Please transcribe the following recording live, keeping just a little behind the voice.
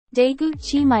Daegu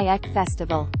Chimaek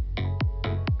Festival.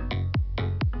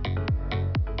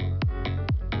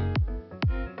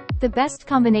 The best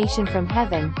combination from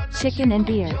heaven, chicken and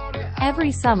beer.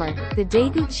 Every summer, the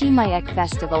Daegu Chimaek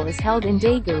Festival is held in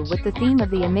Daegu with the theme of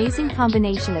the amazing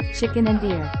combination of chicken and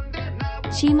beer.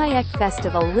 Chimaek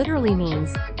Festival literally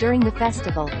means, during the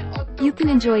festival. You can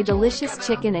enjoy delicious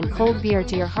chicken and cold beer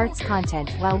to your heart's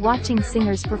content while watching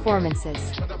singers'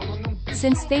 performances.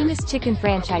 Since famous chicken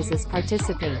franchises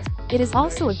participate, it is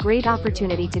also a great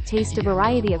opportunity to taste a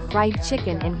variety of fried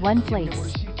chicken in one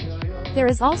place. There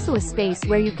is also a space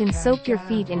where you can soak your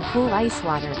feet in cool ice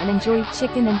water and enjoy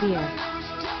chicken and beer.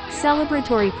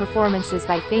 Celebratory performances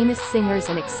by famous singers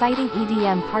and exciting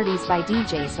EDM parties by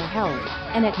DJs are held,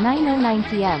 and at 9:09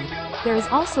 p.m., there is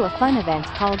also a fun event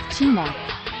called Chimac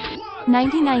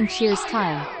 99 Cheers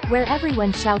Time, where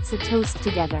everyone shouts a toast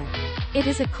together. It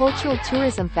is a cultural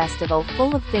tourism festival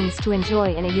full of things to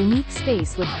enjoy in a unique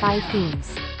space with 5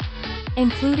 themes,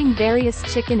 including various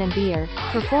chicken and beer,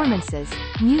 performances,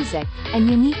 music, and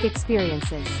unique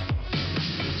experiences.